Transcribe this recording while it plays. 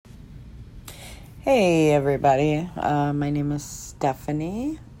Hey everybody, my name is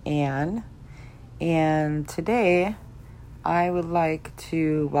Stephanie Ann, and today I would like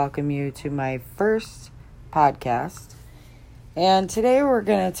to welcome you to my first podcast. And today we're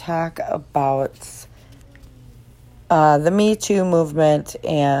going to talk about the Me Too movement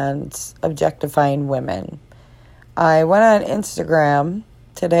and objectifying women. I went on Instagram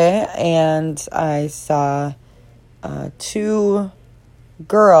today and I saw two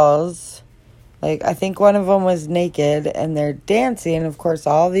girls. I think one of them was naked, and they're dancing. Of course,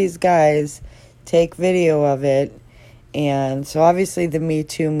 all these guys take video of it. And so, obviously, the Me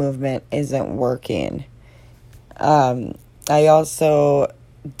Too movement isn't working. I also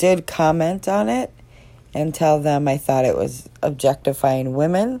did comment on it and tell them I thought it was objectifying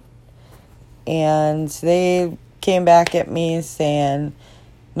women. And they came back at me saying,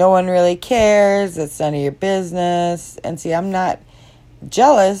 no one really cares. It's none of your business. And see, I'm not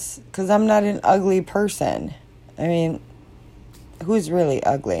jealous because I'm not an ugly person. I mean, who's really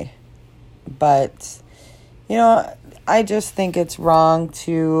ugly? But, I just think it's wrong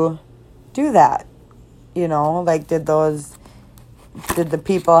to do that. Did the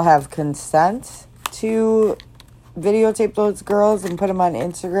people have consent to videotape those girls and put them on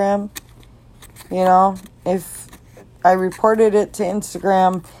Instagram? If I reported it to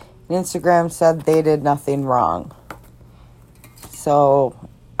Instagram, and Instagram said they did nothing wrong. So,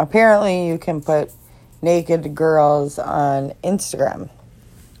 apparently you can put naked girls on Instagram,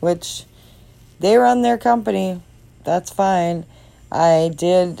 which they run their company. That's fine. I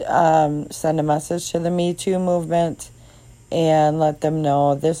did send a message to the Me Too movement and let them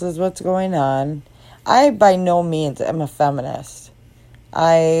know this is what's going on. I, by no means, am a feminist.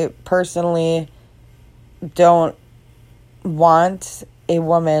 I personally don't want a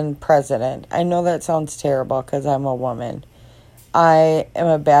woman president. I know that sounds terrible because I'm a woman. I am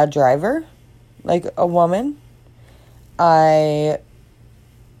a bad driver, like a woman. I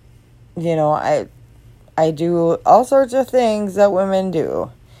do all sorts of things that women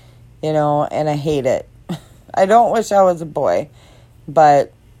do, and I hate it. I don't wish I was a boy,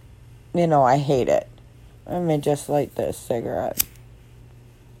 but, I hate it. Let me just light this cigarette.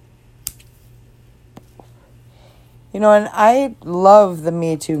 And I love the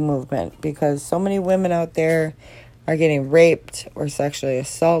Me Too movement because so many women out there are getting raped or sexually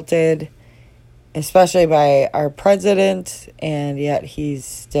assaulted, especially by our president, and yet he's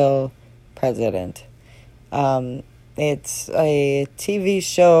still president. It's a TV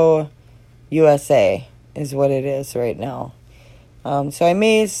show, USA is what it is right now. So I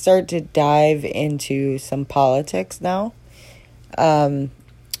may start to dive into some politics now. What's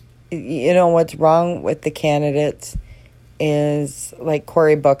wrong with the candidates is like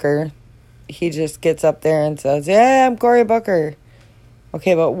Cory Booker. He just gets up there and says, yeah, I'm Cory Booker.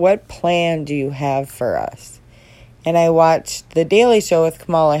 Okay, but what plan do you have for us? And I watched The Daily Show with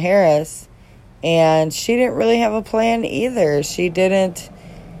Kamala Harris, and she didn't really have a plan either. She danced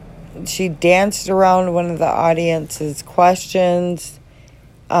around one of the audience's questions.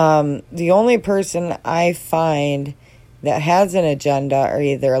 The only person I find that has an agenda are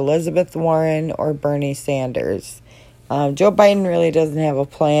either Elizabeth Warren or Bernie Sanders. Joe Biden really doesn't have a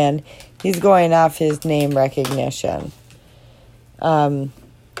plan. He's going off his name recognition. So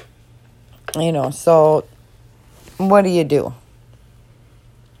what do you do?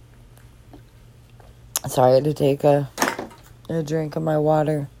 Sorry, I had to take a drink of my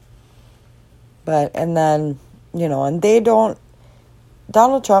water. And then, and they don't,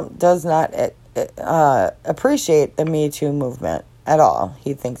 Donald Trump does not appreciate the Me Too movement at all.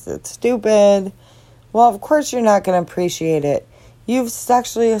 He thinks it's stupid. Well, of course you're not going to appreciate it. You've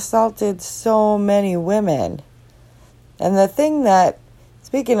sexually assaulted so many women. And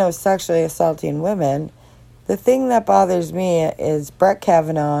speaking of sexually assaulting women, the thing that bothers me is Brett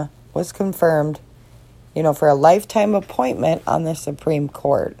Kavanaugh was confirmed, for a lifetime appointment on the Supreme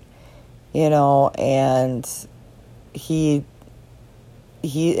Court. And he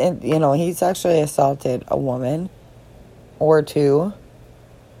sexually assaulted a woman or two.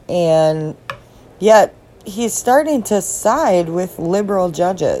 And yet he's starting to side with liberal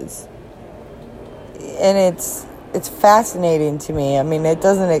judges. And it's fascinating to me. I mean, it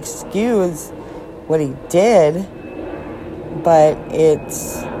doesn't excuse what he did, but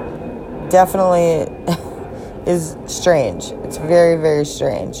it's definitely is strange. It's very, very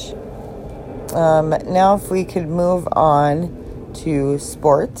strange. Now if we could move on to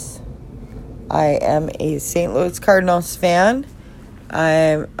sports. I am a St. Louis Cardinals fan.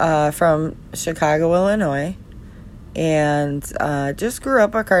 I'm from Chicago, Illinois. And just grew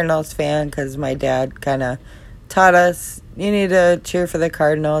up a Cardinals fan because my dad kind of taught us, you need to cheer for the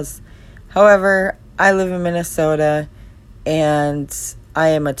Cardinals. However, I live in Minnesota, and I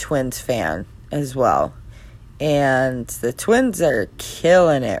am a Twins fan as well. And the Twins are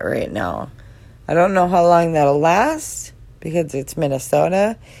killing it right now. I don't know how long that'll last because it's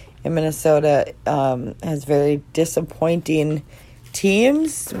Minnesota. And Minnesota has very disappointing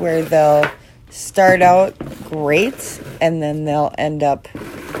teams where they'll start out great and then they'll end up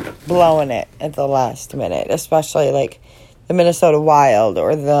blowing it at the last minute, especially like the Minnesota Wild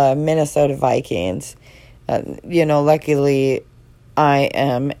or the Minnesota Vikings. Luckily, I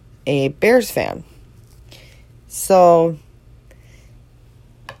am a Bears fan. So,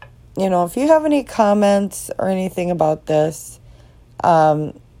 if you have any comments or anything about this,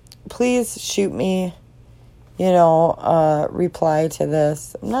 please shoot me, reply to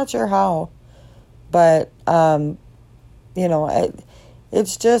this. I'm not sure how, but,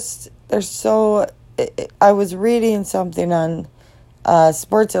 it's just, there's so, I was reading something on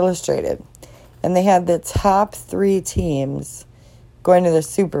Sports Illustrated, and they had the top 3 teams going to the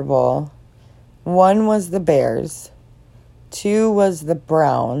Super Bowl. 1 was the Bears, 2 was the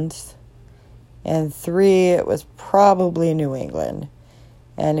Browns, and 3, it was probably New England.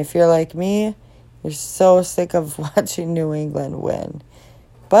 And if you're like me, you're so sick of watching New England win.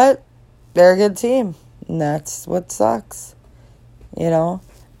 But they're a good team, and that's what sucks,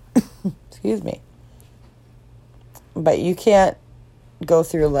 Excuse me. But you can't go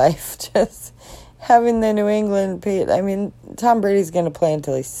through life just having the New England Tom Brady's going to play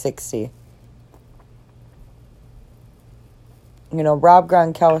until he's 60. Rob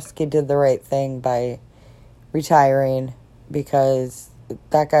Gronkowski did the right thing by retiring because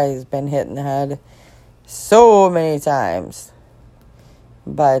that guy has been hit in the head so many times.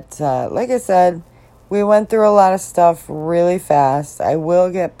 But like I said, we went through a lot of stuff really fast. I will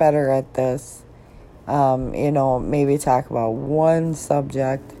get better at this. Maybe talk about one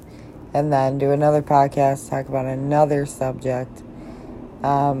subject and then do another podcast, talk about another subject.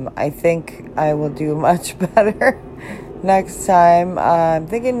 I think I will do much better next time. I'm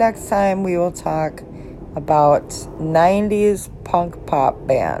thinking next time we will talk about 90s punk pop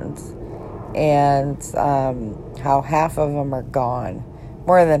bands and how half of them are gone.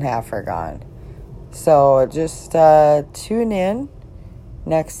 More than half are gone. So just tune in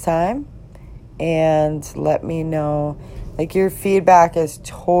next time and let me know. Your feedback is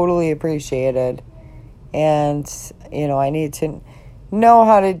totally appreciated. And, I need to know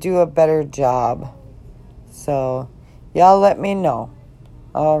how to do a better job. So, y'all let me know.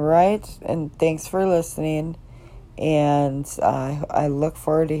 All right? And thanks for listening. And I look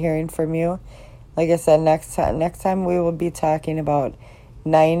forward to hearing from you. Like I said, next time we will be talking about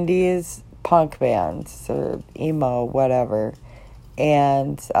 90s punk bands or emo, whatever.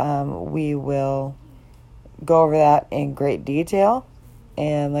 And we will go over that in great detail.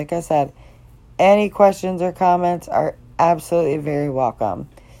 And like I said, any questions or comments are absolutely very welcome.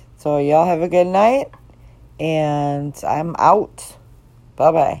 So y'all have a good night, and I'm out.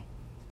 Bye-bye.